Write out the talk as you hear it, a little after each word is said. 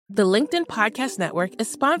The LinkedIn Podcast Network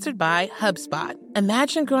is sponsored by HubSpot.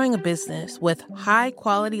 Imagine growing a business with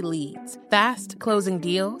high-quality leads, fast closing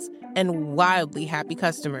deals, and wildly happy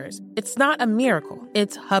customers. It's not a miracle,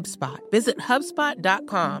 it's HubSpot. Visit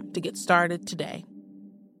HubSpot.com to get started today.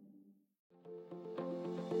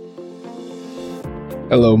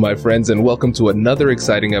 Hello, my friends, and welcome to another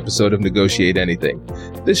exciting episode of Negotiate Anything.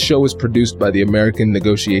 This show is produced by the American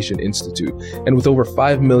Negotiation Institute, and with over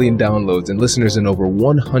 5 million downloads and listeners in over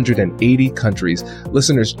 180 countries,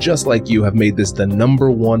 listeners just like you have made this the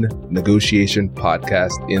 #1 negotiation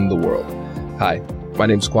podcast in the world. Hi, my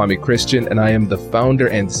name is Kwame Christian, and I am the founder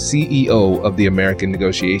and CEO of the American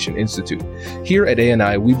Negotiation Institute. Here at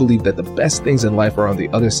ANI, we believe that the best things in life are on the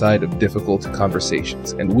other side of difficult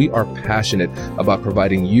conversations, and we are passionate about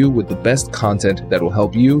providing you with the best content that will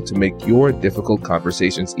help you to make your difficult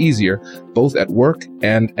conversations easier, both at work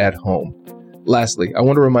and at home. Lastly, I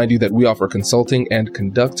want to remind you that we offer consulting and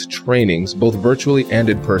conduct trainings, both virtually and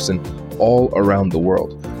in person, all around the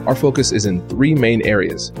world. Our focus is in 3 main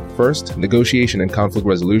areas. First, negotiation and conflict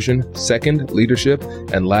resolution. Second, leadership.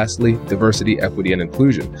 And lastly, diversity, equity, and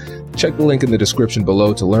inclusion. Check the link in the description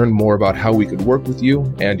below to learn more about how we could work with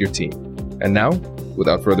you and your team. And now,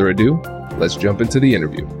 without further ado, let's jump into the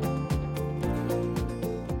interview.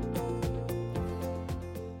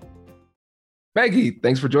 Maggie,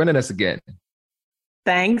 thanks for joining us again.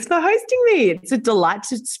 Thanks for hosting me. It's a delight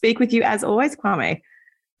to speak with you as always, Kwame.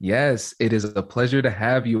 Yes, it is a pleasure to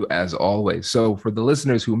have you as always. So for the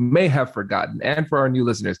listeners who may have forgotten, and for our new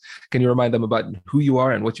listeners, can you remind them about who you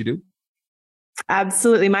are and what you do?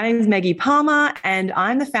 Absolutely. My name is Maggie Palmer, and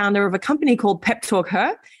I'm the founder of a company called Pep Talk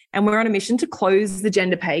Her, and we're on a mission to close the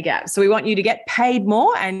gender pay gap. So we want you to get paid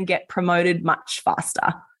more and get promoted much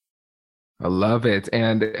faster. I love it.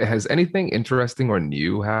 And has anything interesting or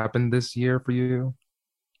new happened this year for you?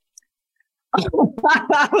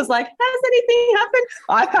 I was like, has anything happened?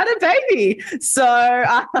 I've had a baby. So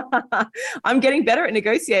I'm getting better at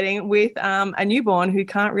negotiating with a newborn who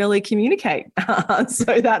can't really communicate.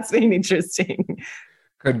 So that's been interesting.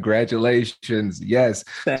 Congratulations. Yes.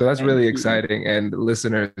 So that's really exciting. And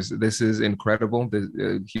listeners, this is incredible.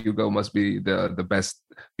 Hugo must be the best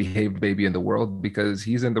behaved baby in the world because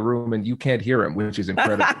he's in the room and you can't hear him, which is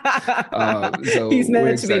incredible. So he's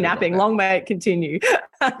meant to be napping. Long may it continue.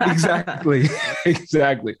 Exactly.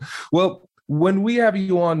 Exactly. Well, when we have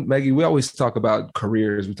you on, Maggie, we always talk about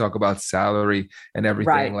careers. We talk about salary and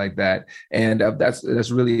everything like that. And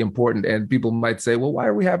that's really important. And people might say, well, why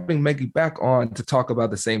are we having Maggie back on to talk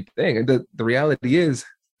about the same thing? And the reality is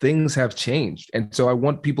things have changed. And so I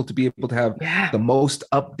want people to be able to have the most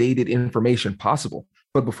updated information possible.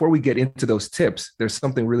 But before we get into those tips, there's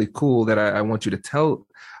something really cool that I want you to tell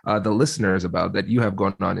the listeners about that you have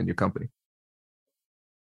going on in your company.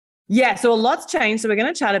 Yeah, so a lot's changed. So we're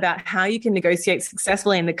going to chat about how you can negotiate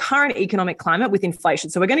successfully in the current economic climate with inflation.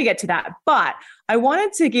 So we're going to get to that. But I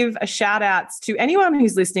wanted to give a shout out to anyone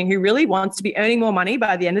who's listening who really wants to be earning more money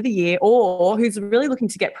by the end of the year or who's really looking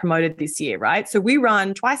to get promoted this year, right? So we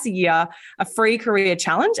run twice a year a free career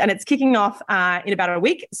challenge and it's kicking off in about a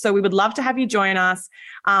week. So we would love to have you join us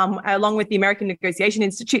along with the American Negotiation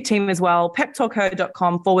Institute team as well,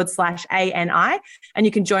 peptalkher.com/ANI. And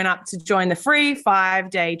you can join the free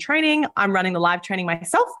 5-day training. I'm running the live training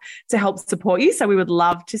myself to help support you. So we would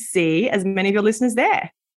love to see as many of your listeners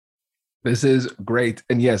there. This is great.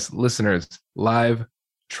 And yes, listeners, live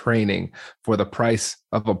training for the price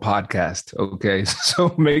of a podcast. Okay.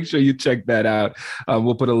 So make sure you check that out.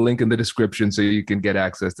 We'll put a link in the description so you can get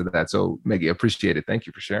access to that. So Maggie, appreciate it. Thank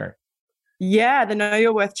you for sharing. Yeah, the Know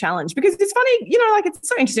Your Worth challenge. Because it's funny, it's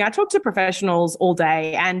so interesting. I talk to professionals all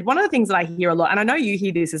day. And one of the things that I hear a lot, and I know you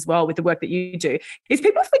hear this as well with the work that you do, is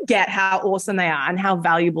people forget how awesome they are and how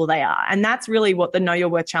valuable they are. And that's really what the Know Your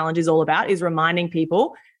Worth challenge is all about, is reminding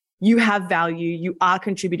people you have value, you are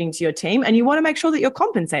contributing to your team, and you want to make sure that you're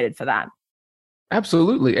compensated for that.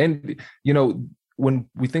 Absolutely. And, when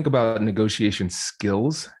we think about negotiation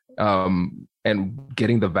skills and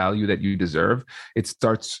getting the value that you deserve, it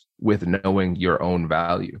starts with knowing your own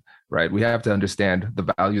value, right? We have to understand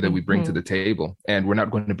the value that we bring to the table, and we're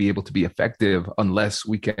not going to be able to be effective unless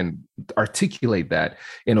we can articulate that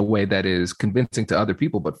in a way that is convincing to other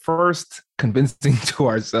people, but first convincing to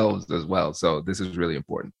ourselves as well. So this is really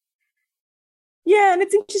important. Yeah, and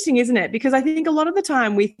it's interesting, isn't it? Because I think a lot of the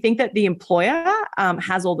time we think that the employer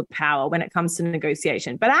has all the power when it comes to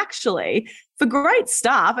negotiation. But actually, for great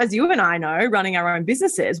staff, as you and I know, running our own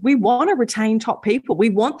businesses, we want to retain top people.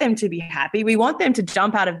 We want them to be happy. We want them to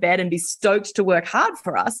jump out of bed and be stoked to work hard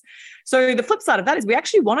for us. So the flip side of that is we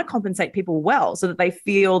actually want to compensate people well so that they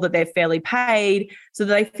feel that they're fairly paid, so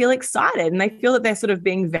that they feel excited and they feel that they're sort of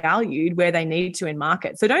being valued where they need to in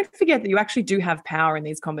market. So don't forget that you actually do have power in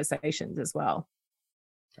these conversations as well.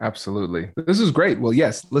 Absolutely. This is great. Well,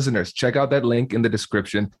 yes, listeners, check out that link in the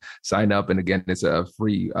description. Sign up. And again, it's a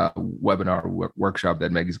free webinar workshop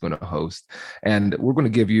that Maggie's going to host. And we're going to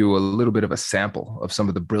give you a little bit of a sample of some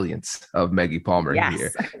of the brilliance of Maggie Palmer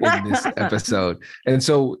here in this episode. And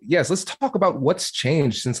so, yes, let's talk about what's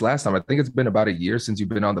changed since last time. I think it's been about a year since you've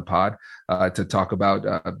been on the pod to talk about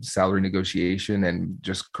salary negotiation and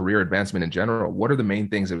just career advancement in general. What are the main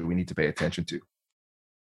things that we need to pay attention to?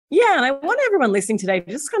 Yeah, and I want everyone listening today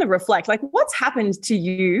to just kind of reflect, like, what's happened to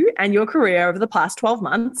you and your career over the past 12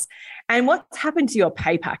 months, and what's happened to your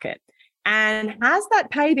pay packet? And has that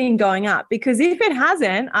pay been going up? Because if it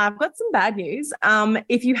hasn't, I've got some bad news.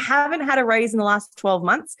 If you haven't had a raise in the last 12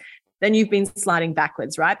 months, then you've been sliding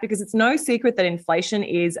backwards, right? Because it's no secret that inflation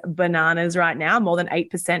is bananas right now, more than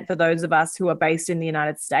 8% for those of us who are based in the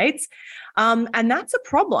United States. And that's a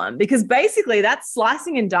problem because basically that's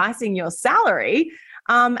slicing and dicing your salary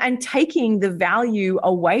and taking the value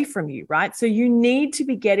away from you, right? So you need to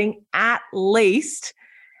be getting at least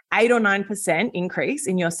 8 or 9% increase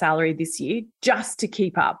in your salary this year just to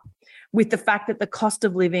keep up with the fact that the cost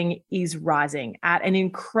of living is rising at an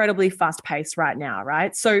incredibly fast pace right now,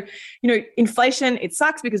 right? So, inflation, it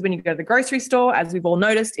sucks because when you go to the grocery store, as we've all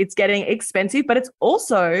noticed, it's getting expensive, but it's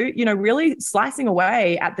also, really slicing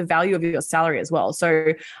away at the value of your salary as well.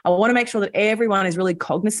 So I want to make sure that everyone is really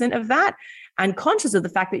cognizant of that and conscious of the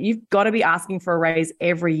fact that you've got to be asking for a raise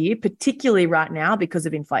every year, particularly right now because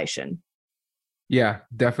of inflation. Yeah,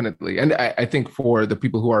 definitely. And I think for the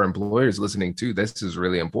people who are employers listening too, this is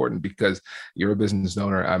really important because you're a business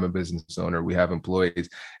owner, I'm a business owner, we have employees,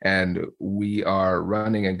 and we are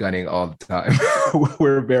running and gunning all the time.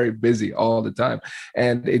 We're very busy all the time.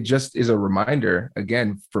 And it just is a reminder,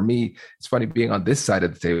 again, for me, it's funny being on this side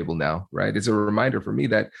of the table now, right? It's a reminder for me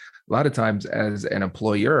that a lot of times as an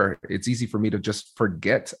employer, it's easy for me to just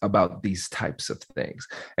forget about these types of things.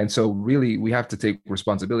 And so really, we have to take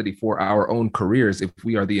responsibility for our own careers if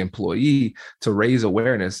we are the employee to raise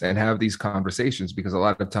awareness and have these conversations, because a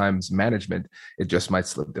lot of times management, it just might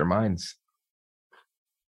slip their minds.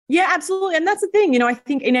 Yeah, absolutely. And that's the thing, I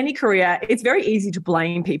think in any career, it's very easy to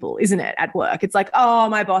blame people, isn't it, at work? It's like, oh,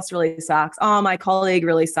 my boss really sucks. Oh, my colleague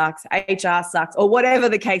really sucks. HR sucks, or whatever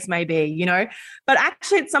the case may be, But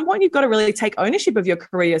actually, at some point, you've got to really take ownership of your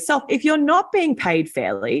career yourself. If you're not being paid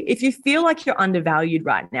fairly, if you feel like you're undervalued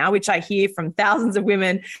right now, which I hear from thousands of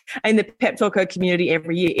women in the Pep Talker community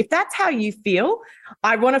every year, if that's how you feel,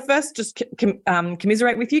 I want to first just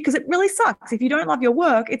commiserate with you because it really sucks. If you don't love your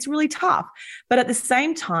work, it's really tough. But at the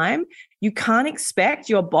same time, you can't expect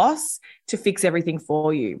your boss to fix everything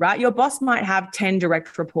for you, right? Your boss might have 10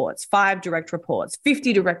 direct reports, 5 direct reports,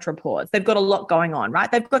 50 direct reports. They've got a lot going on,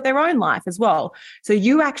 right? They've got their own life as well. So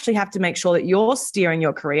you actually have to make sure that you're steering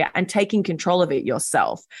your career and taking control of it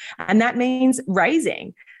yourself. And that means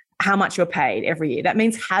raising how much you're paid every year. That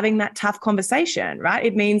means having that tough conversation, right?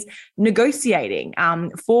 It means negotiating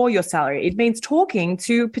for your salary. It means talking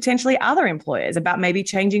to potentially other employers about maybe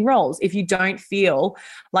changing roles if you don't feel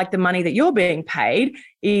like the money that you're being paid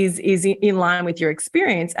is in line with your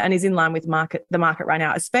experience and is in line with the market right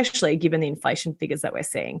now, especially given the inflation figures that we're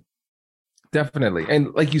seeing. Definitely.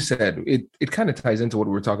 And like you said, it kind of ties into what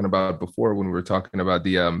we were talking about before when we were talking about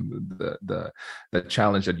the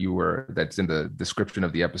challenge that's in the description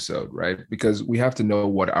of the episode, right? Because we have to know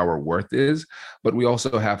what our worth is, but we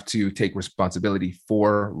also have to take responsibility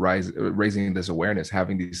for raising this awareness,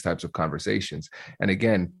 having these types of conversations. And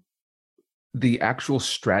again, the actual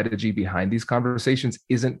strategy behind these conversations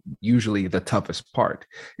isn't usually the toughest part.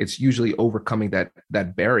 It's usually overcoming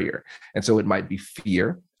that barrier. And so it might be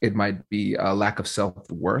fear. It might be a lack of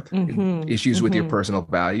self-worth, issues with your personal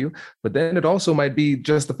value. But then it also might be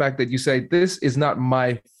just the fact that you say, this is not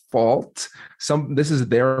my fault. This is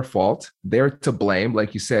their fault. They're to blame.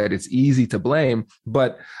 Like you said, it's easy to blame.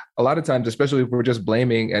 But a lot of times, especially if we're just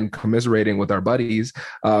blaming and commiserating with our buddies,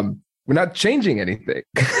 we're not changing anything.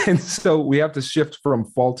 And so we have to shift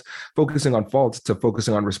from focusing on fault to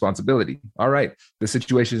focusing on responsibility. All right, the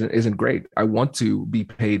situation isn't great. I want to be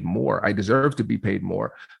paid more. I deserve to be paid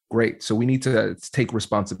more. Great. So we need to take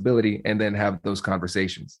responsibility and then have those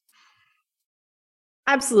conversations.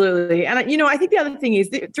 Absolutely. And, I think the other thing is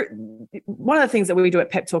one of the things that we do at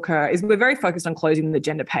Pep Talk Her is we're very focused on closing the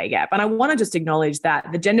gender pay gap. And I want to just acknowledge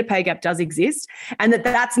that the gender pay gap does exist and that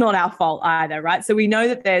that's not our fault either, right? So we know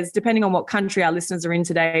that there's, depending on what country our listeners are in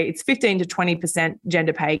today, it's 15 to 20%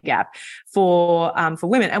 gender pay gap for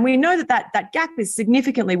women. And we know that gap is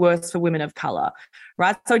significantly worse for women of color,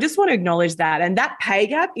 right? So I just want to acknowledge that. And that pay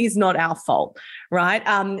gap is not our fault, right?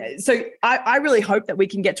 So I really hope that we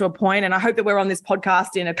can get to a point, and I hope that we're on this podcast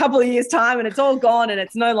in a couple of years' time and it's all gone and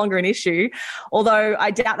it's no longer an issue. Although I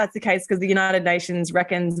doubt that's the case, because the United Nations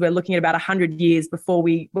reckons we're looking at about 100 years before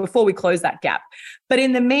we close that gap. But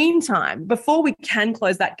in the meantime, before we can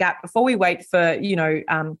close that gap, before we wait for,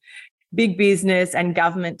 big business and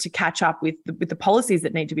government to catch up with the policies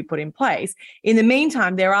that need to be put in place, in the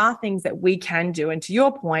meantime, there are things that we can do. And to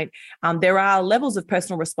your point, there are levels of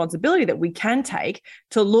personal responsibility that we can take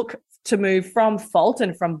to move from fault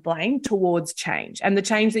and from blame towards change, and the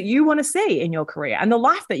change that you want to see in your career and the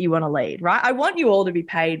life that you want to lead, right? I want you all to be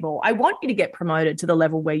paid more. I want you to get promoted to the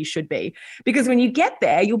level where you should be, because when you get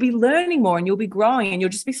there, you'll be learning more and you'll be growing and you'll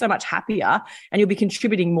just be so much happier and you'll be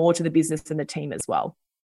contributing more to the business and the team as well.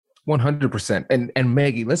 100%. And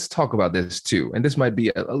Maggie, let's talk about this too. And this might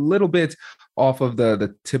be a little bit off of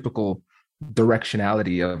the typical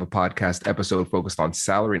directionality of a podcast episode focused on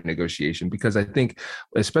salary negotiation, because I think,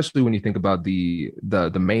 especially when you think about the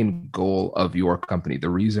main goal of your company, the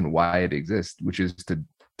reason why it exists, which is to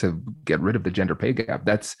get rid of the gender pay gap,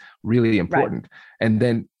 that's really important. Right. And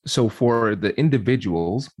then, so for the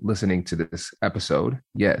individuals listening to this episode,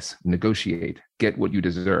 yes, negotiate, get what you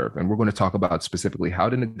deserve. And we're going to talk about specifically how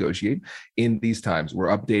to negotiate in these times.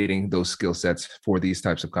 We're updating those skill sets for these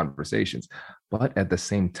types of conversations. But at the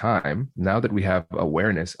same time, now that we have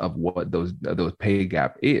awareness of what those pay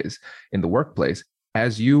gap is in the workplace,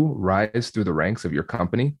 as you rise through the ranks of your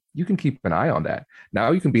company, you can keep an eye on that.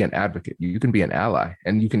 Now you can be an advocate, you can be an ally,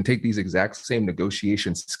 and you can take these exact same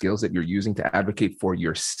negotiation skills that you're using to advocate for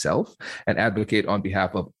yourself and advocate on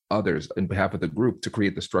behalf of others, on behalf of the group, to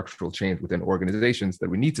create the structural change within organizations that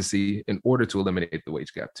we need to see in order to eliminate the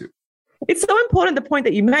wage gap too. It's so important, the point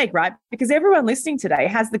that you make, right? Because everyone listening today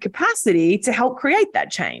has the capacity to help create that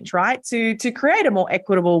change, right? To create a more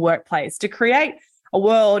equitable workplace, to create a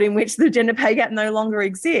world in which the gender pay gap no longer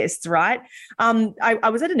exists, right? I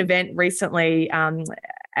was at an event recently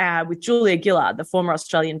with Julia Gillard, the former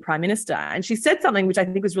Australian Prime Minister, and she said something which I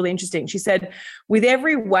think was really interesting. She said, with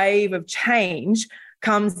every wave of change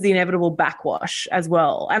comes the inevitable backwash as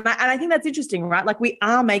well. And I think that's interesting, right? Like, we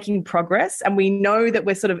are making progress and we know that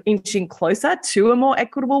we're sort of inching closer to a more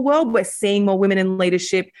equitable world. We're seeing more women in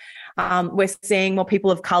leadership. We're seeing more people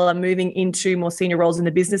of color moving into more senior roles in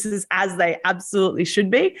the businesses, as they absolutely should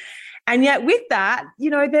be. And yet with that,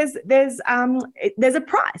 there's a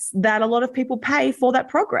price that a lot of people pay for that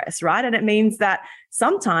progress, right? And it means that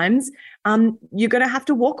sometimes you're going to have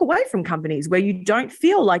to walk away from companies where you don't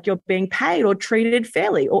feel like you're being paid or treated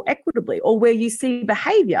fairly or equitably, or where you see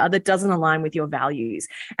behavior that doesn't align with your values.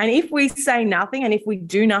 And if we say nothing and if we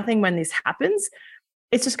do nothing when this happens,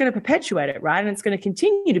 it's just going to perpetuate it, right? And it's going to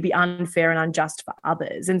continue to be unfair and unjust for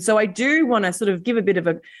others. And so I do want to sort of give a bit of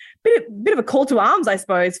a call to arms, I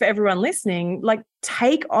suppose, for everyone listening. Like,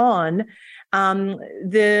 take on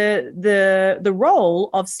the role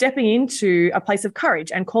of stepping into a place of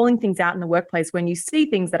courage and calling things out in the workplace when you see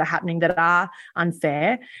things that are happening that are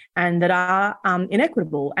unfair and that are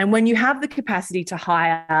inequitable. And when you have the capacity to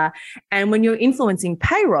hire, and when you're influencing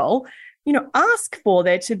payroll, ask for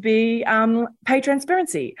there to be pay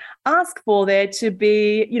transparency. Ask for there to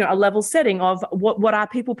be, a level setting of what are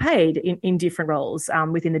people paid in different roles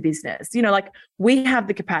within the business. Like, we have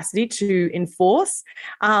the capacity to enforce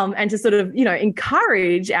and to sort of,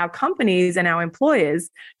 encourage our companies and our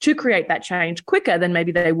employers to create that change quicker than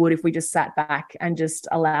maybe they would if we just sat back and just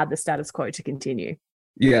allowed the status quo to continue.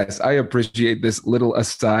 Yes, I appreciate this little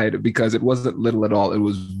aside, because it wasn't little at all. It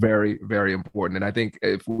was very, very important. And I think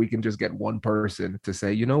if we can just get one person to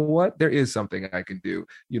say, you know what, there is something I can do.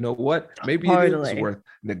 You know what, maybe Totally. It is worth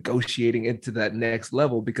negotiating into that next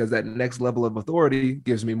level, because that next level of authority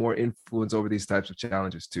gives me more influence over these types of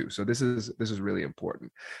challenges too. So this is really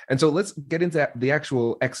important. And so let's get into the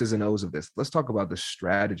actual X's and O's of this. Let's talk about the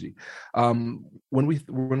strategy. When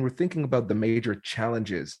we're thinking about the major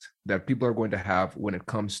challenges that people are going to have when it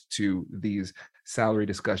comes to these salary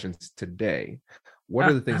discussions today, what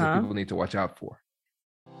are the things that people need to watch out for?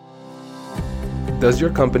 Does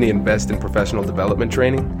your company invest in professional development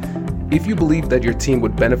training? If you believe that your team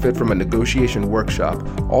would benefit from a negotiation workshop,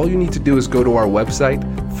 all you need to do is go to our website,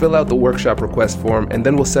 fill out the workshop request form, and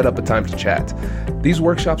then we'll set up a time to chat. These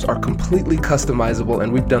workshops are completely customizable,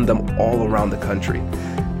 and we've done them all around the country.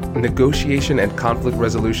 Negotiation and conflict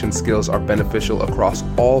resolution skills are beneficial across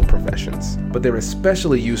all professions, but they're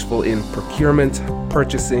especially useful in procurement,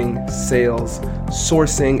 purchasing, sales,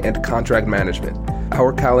 sourcing, and contract management.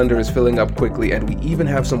 Our calendar is filling up quickly, and we even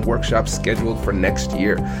have some workshops scheduled for next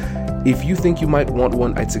year. If you think you might want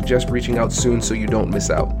one, I'd suggest reaching out soon so you don't miss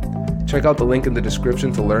out. Check out the link in the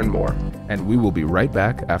description to learn more, and we will be right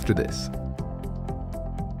back after this.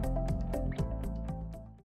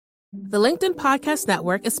 The LinkedIn Podcast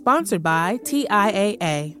Network is sponsored by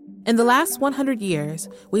TIAA. In the last 100 years,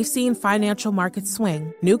 we've seen financial markets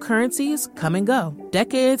swing, new currencies come and go,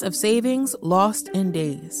 decades of savings lost in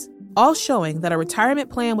days, all showing that a retirement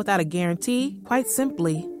plan without a guarantee, quite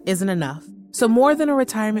simply, isn't enough. So more than a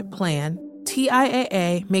retirement plan,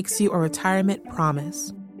 TIAA makes you a retirement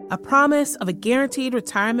promise. A promise of a guaranteed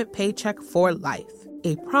retirement paycheck for life.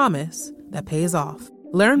 A promise that pays off.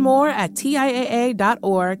 Learn more at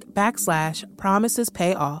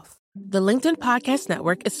TIAA.org/promisespayoff. The LinkedIn Podcast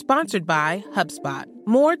Network is sponsored by HubSpot.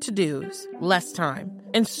 More to-dos, less time,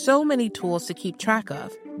 and so many tools to keep track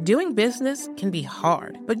of. Doing business can be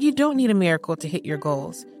hard, but you don't need a miracle to hit your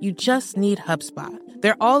goals. You just need HubSpot.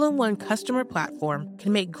 Their all-in-one customer platform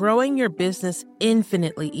can make growing your business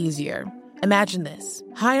infinitely easier. Imagine this: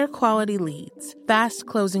 higher quality leads, fast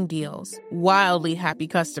closing deals, wildly happy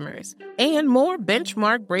customers, and more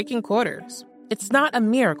benchmark breaking quarters. It's not a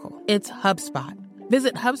miracle, it's HubSpot.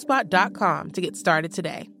 Visit HubSpot.com to get started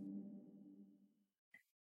today.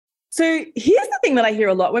 So here's the thing that I hear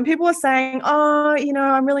a lot when people are saying, oh,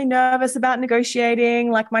 I'm really nervous about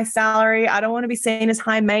negotiating, like my salary. I don't want to be seen as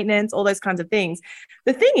high maintenance, all those kinds of things.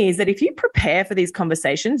 The thing is that if you prepare for these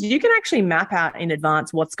conversations, you can actually map out in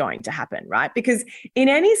advance what's going to happen, right? Because in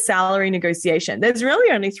any salary negotiation, there's really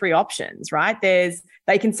only three options, right? They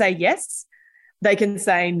can say yes, they can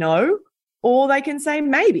say no, or they can say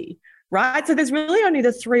maybe. Right? So there's really only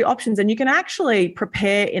the three options, and you can actually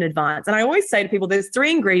prepare in advance. And I always say to people, there's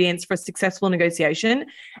three ingredients for a successful negotiation.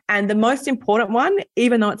 And the most important one,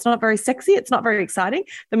 even though it's not very sexy, it's not very exciting,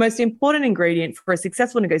 the most important ingredient for a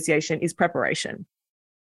successful negotiation is preparation.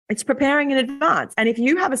 It's preparing in advance. And if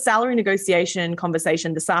you have a salary negotiation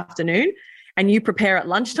conversation this afternoon and you prepare at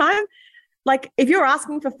lunchtime, like if you're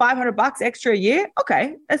asking for $500 extra a year,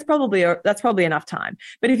 okay, that's probably enough time.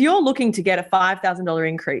 But if you're looking to get a $5,000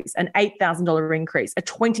 increase, an $8,000 increase, a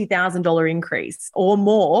 $20,000 increase or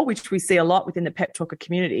more, which we see a lot within the Pep Talker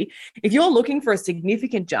community, if you're looking for a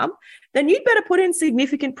significant jump, then you'd better put in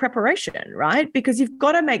significant preparation, right? Because you've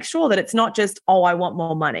got to make sure that it's not just, oh, I want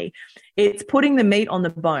more money. It's putting the meat on the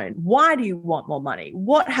bone. Why do you want more money?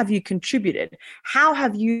 What have you contributed? How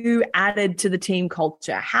have you added to the team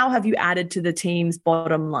culture? How have you added to the team's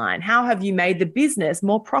bottom line? How have you made the business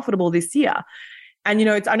more profitable this year? And,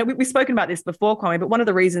 I know we've spoken about this before, Kwame, but one of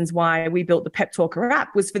the reasons why we built the Pep Talker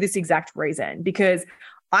app was for this exact reason, because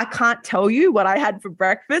I can't tell you what I had for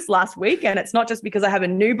breakfast last week. And it's not just because I have a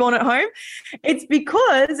newborn at home. It's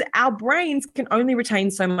because our brains can only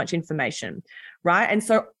retain so much information, right? And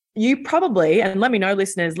so you probably, and let me know,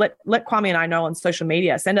 listeners, let Kwame and I know on social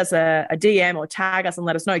media, send us a DM or tag us and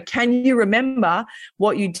let us know. Can you remember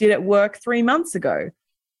what you did at work 3 months ago?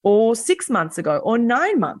 Or 6 months ago, or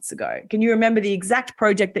 9 months ago? Can you remember the exact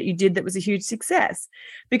project that you did that was a huge success?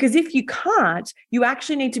 Because if you can't, you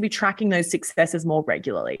actually need to be tracking those successes more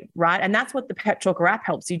regularly, right? And that's what the Pep Talker app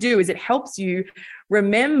helps you do, is it helps you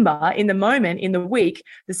remember in the moment, in the week,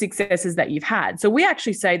 the successes that you've had. So we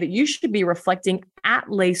actually say that you should be reflecting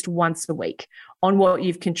at least once a week on what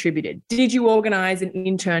you've contributed. Did you organize an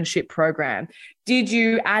internship program? Did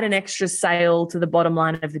you add an extra sale to the bottom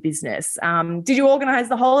line of the business? Did you organize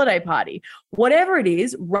the holiday party? Whatever it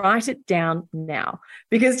is, write it down now,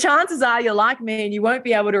 because chances are you're like me and you won't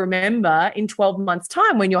be able to remember in 12 months'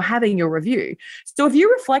 time when you're having your review. So if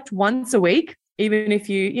you reflect once a week, even if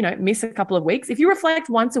you miss a couple of weeks, if you reflect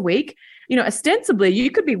once a week, ostensibly you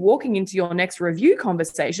could be walking into your next review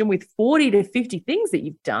conversation with 40 to 50 things that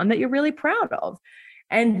you've done that you're really proud of.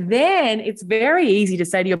 And then it's very easy to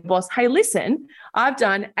say to your boss, hey, listen, I've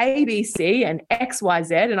done A, B, C and X, Y,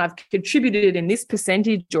 Z, and I've contributed in this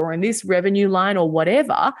percentage or in this revenue line or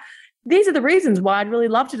whatever. These are the reasons why I'd really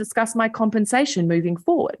love to discuss my compensation moving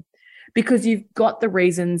forward, because you've got the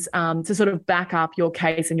reasons to sort of back up your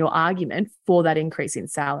case and your argument for that increase in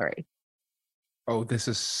salary. Oh, this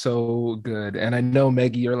is so good. And I know,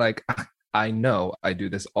 Maggie, you're like, I know I do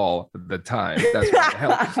this all the time. That's why I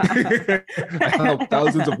help. I help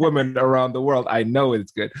thousands of women around the world. I know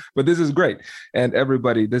it's good, but this is great. And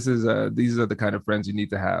everybody, these are the kind of friends you need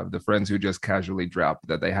to have. The friends who just casually drop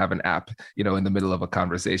that they have an app, in the middle of a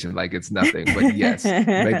conversation, like it's nothing. But yes,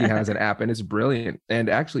 Maggie has an app and it's brilliant. And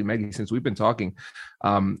actually, Maggie, since we've been talking,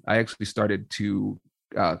 I actually started to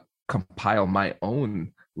compile my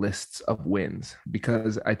own lists of wins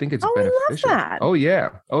because I think it's beneficial. I love that. Oh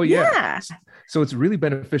yeah. So it's really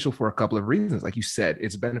beneficial for a couple of reasons. Like you said,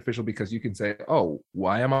 it's beneficial because you can say, oh,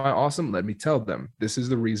 why am I awesome? Let me tell them. This is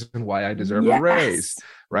the reason why I deserve a raise,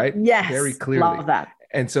 right? Yes. Very clearly. Love that.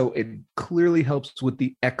 And so it clearly helps with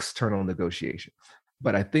the external negotiation.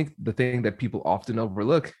 But I think the thing that people often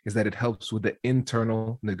overlook is that it helps with the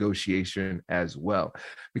internal negotiation as well.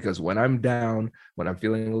 Because when I'm down, when I'm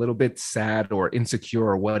feeling a little bit sad or insecure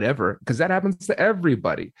or whatever, because that happens to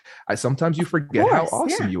everybody, sometimes you forget how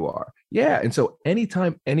awesome you are. Yeah. And so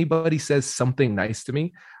anytime anybody says something nice to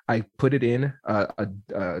me, I put it in a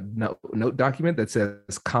note document that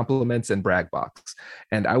says compliments and brag box.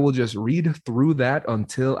 And I will just read through that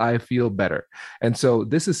until I feel better. And so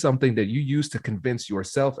this is something that you use to convince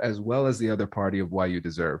yourself as well as the other party of why you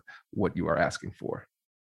deserve what you are asking for.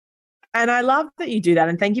 And I love that you do that.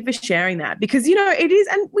 And thank you for sharing that because, it is,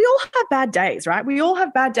 and we all have bad days, right? We all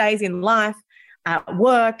have bad days in life, at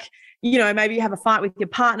work, maybe you have a fight with your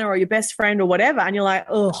partner or your best friend or whatever. And you're like,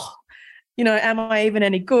 oh, am I even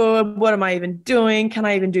any good? What am I even doing? Can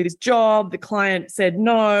I even do this job? The client said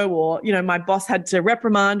no, or, my boss had to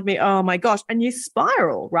reprimand me. Oh my gosh. And you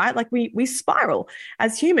spiral, right? Like we spiral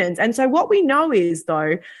as humans. And so what we know is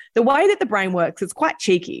though, the way that the brain works, it's quite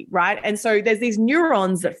cheeky, right? And so there's these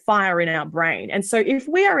neurons that fire in our brain. And so if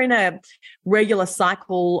we are in a regular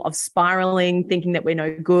cycle of spiraling, thinking that we're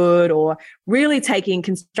no good or really taking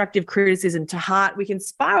constructive criticism to heart, we can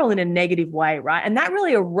spiral in a negative way, right? And that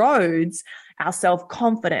really erodes our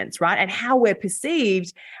self-confidence, right? And how we're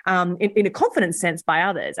perceived in a confident sense by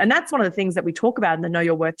others. And that's one of the things that we talk about in the Know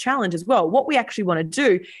Your Worth Challenge as well. What we actually want to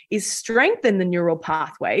do is strengthen the neural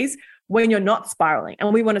pathways when you're not spiraling.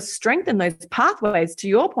 And we want to strengthen those pathways, to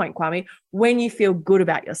your point, Kwame, when you feel good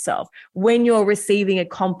about yourself, when you're receiving a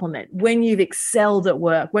compliment, when you've excelled at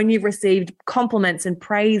work, when you've received compliments and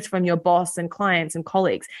praise from your boss and clients and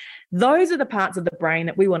colleagues. Those are the parts of the brain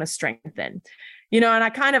that we want to strengthen. And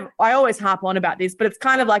I always harp on about this, but it's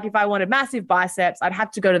kind of like if I wanted massive biceps, I'd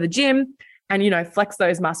have to go to the gym and, flex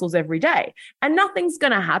those muscles every day. And nothing's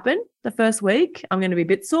going to happen the first week. I'm going to be a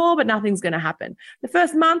bit sore, but nothing's going to happen. The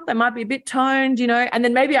first month, I might be a bit toned, and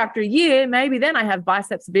then maybe after a year, maybe then I have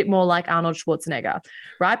biceps a bit more like Arnold Schwarzenegger,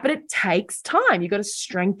 right? But it takes time. You've got to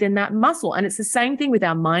strengthen that muscle. And it's the same thing with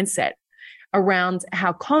our mindset around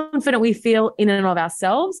how confident we feel in and of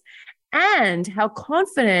ourselves and how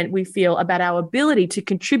confident we feel about our ability to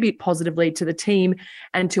contribute positively to the team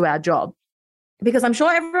and to our job. Because I'm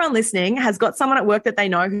sure everyone listening has got someone at work that they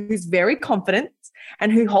know who's very confident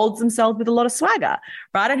and who holds themselves with a lot of swagger,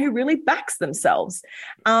 right? And who really backs themselves.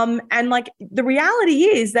 And like the reality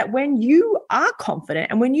is that when you are confident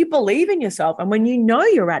and when you believe in yourself and when you know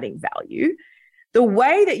you're adding value, the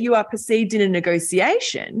way that you are perceived in a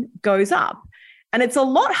negotiation goes up. And it's a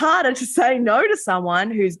lot harder to say no to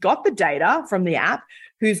someone who's got the data from the app,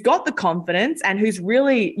 who's got the confidence and who's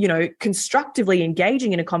really, constructively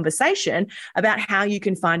engaging in a conversation about how you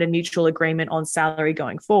can find a mutual agreement on salary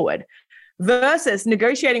going forward versus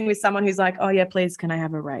negotiating with someone who's like, oh yeah, please, can I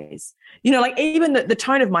have a raise? Like even the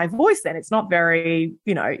tone of my voice, then it's not very,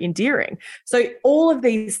 endearing. So all of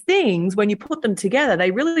these things, when you put them together,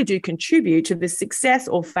 they really do contribute to the success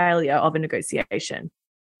or failure of a negotiation.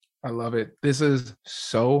 I love it. This is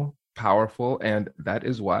so powerful. And that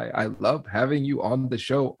is why I love having you on the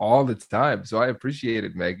show all the time. So I appreciate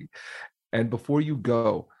it, Maggie. And before you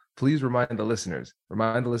go, please remind the listeners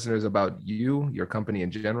about you, your company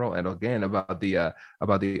in general, and again, about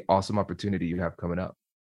the awesome opportunity you have coming up.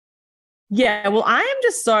 Yeah, well, I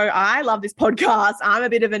love this podcast. I'm a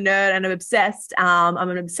bit of a nerd and I'm obsessed. I'm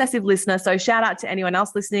an obsessive listener. So shout out to anyone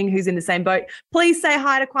else listening who's in the same boat. Please say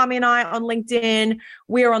hi to Kwame and I on LinkedIn.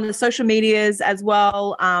 We are on the social medias as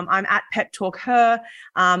well. I'm at Pep Talk Her.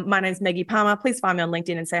 My name's Maggie Palmer. Please find me on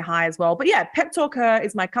LinkedIn and say hi as well. But yeah, Pep Talk Her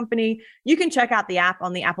is my company. You can check out the app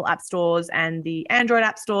on the Apple App Stores and the Android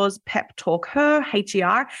App Stores, Pep Talk Her,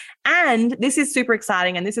 Her. And this is super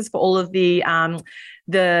exciting. And this is for all of the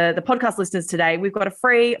the podcast listeners today, we've got a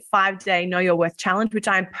free 5-day Know Your Worth challenge, which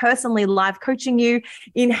I'm personally live coaching you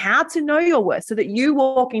in how to know your worth so that you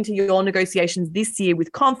walk into your negotiations this year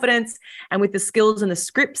with confidence and with the skills and the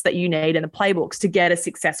scripts that you need and the playbooks to get a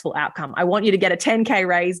successful outcome. I want you to get a 10K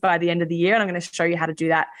raise by the end of the year, and I'm going to show you how to do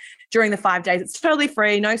that during the 5 days. It's totally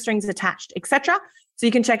free, no strings attached, etc. So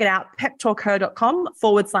you can check it out,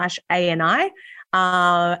 peptalkher.com/ANI.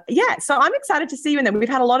 So I'm excited to see you in there. We've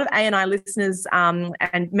had a lot of ANI listeners and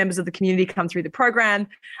members of the community come through the program,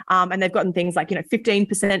 and they've gotten things like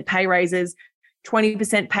 15% pay raises,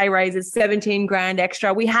 20% pay raises, 17 grand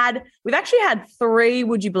extra. We've actually had three,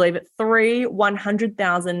 would you believe it, three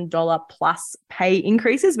 $100,000 plus pay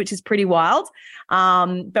increases, which is pretty wild.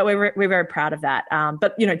 But we're very proud of that.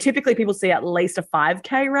 But typically people see at least a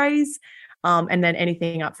 5K raise, and then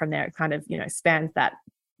anything up from there, it kind of spans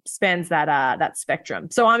that spectrum.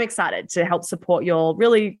 So I'm excited to help support your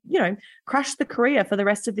really, crush the career for the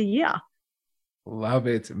rest of the year. Love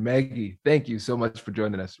it. Maggie, thank you so much for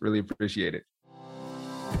joining us. Really appreciate it.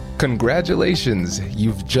 Congratulations!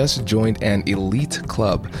 You've just joined an elite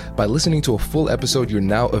club. By listening to a full episode, you're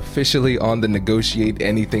now officially on the Negotiate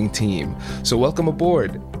Anything team. So welcome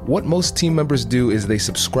aboard. What most team members do is they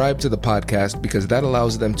subscribe to the podcast because that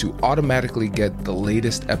allows them to automatically get the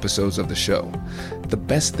latest episodes of the show. The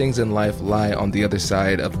best things in life lie on the other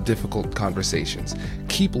side of difficult conversations.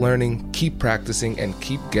 Keep learning, keep practicing, and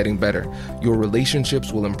keep getting better. Your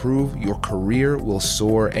relationships will improve, your career will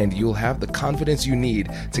soar, and you'll have the confidence you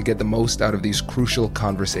need to get the most out of these crucial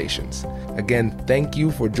conversations. Again, thank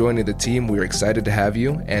you for joining the team. We're excited to have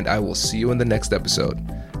you, and I will see you in the next episode.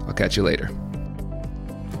 I'll catch you later.